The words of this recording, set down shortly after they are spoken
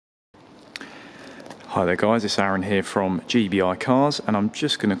Hi there guys, it's Aaron here from GBI Cars, and I'm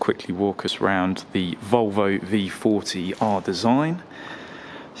just going to quickly walk us around the Volvo V40 R design.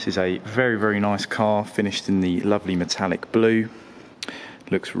 This is a very nice car, finished in the lovely metallic blue.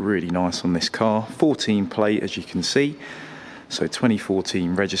 Looks really nice on this car. 14 plate, as you can see, so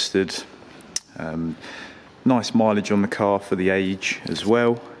 2014 registered. Nice mileage on the car for the age as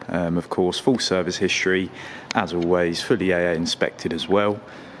well. Of course, full service history, as always, fully AA inspected as well.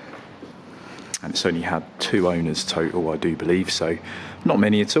 And it's only had 2 owners total, I do believe, so not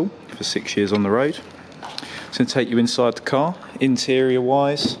many at all for 6 years on the road. It's going to take you inside the car. Interior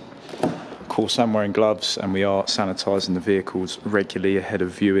wise, of course I'm wearing gloves and we are sanitising the vehicles regularly ahead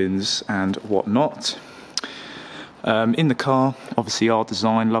of viewings and whatnot. In the car, obviously our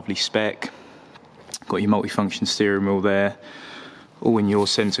design, lovely spec. Got your multifunction steering wheel there, all in your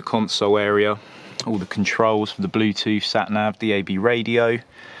centre console area. All the controls for the Bluetooth, sat-nav, DAB radio.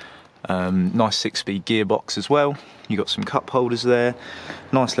 Nice 6-speed gearbox as well. You got some cup holders there,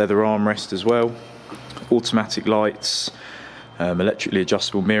 nice leather armrest as well, automatic lights, electrically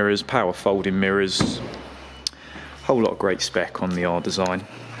adjustable mirrors, power folding mirrors, whole lot of great spec on the R design.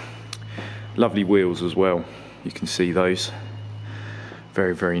 Lovely wheels as well, you can see those,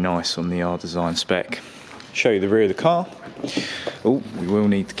 very nice on the R design spec. Show you the rear of the car. Oh, we will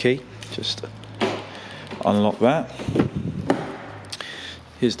need the key, just unlock that.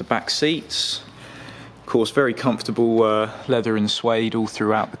 Here's the back seats. Of course, very comfortable leather and suede all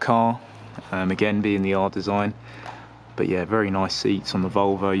throughout the car. Again, being the R design. But yeah, very nice seats on the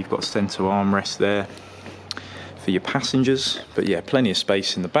Volvo. You've got a centre armrest there for your passengers. But yeah, plenty of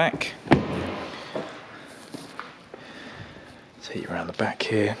space in the back. Take you around the back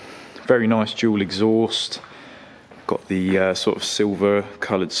here. Very nice dual exhaust. Got the sort of silver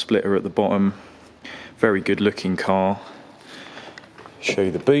coloured splitter at the bottom. Very good looking car. Show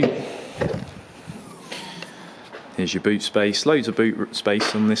you the boot. Here's your boot space. Loads of boot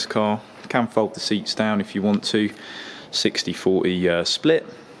space on this car. Can fold the seats down if you want to. 60-40 split,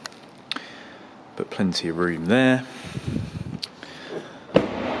 but plenty of room there.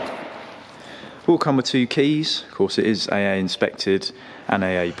 Will come with 2 keys. Of course, it is AA inspected and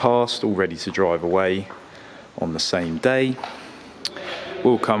AA passed, all ready to drive away on the same day.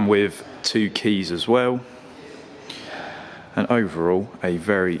 Will come with 2 keys as well. And overall, a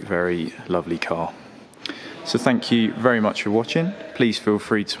very lovely car. So thank you very much for watching. Please feel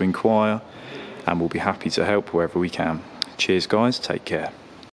free to inquire and we'll be happy to help wherever we can. Cheers guys, take care.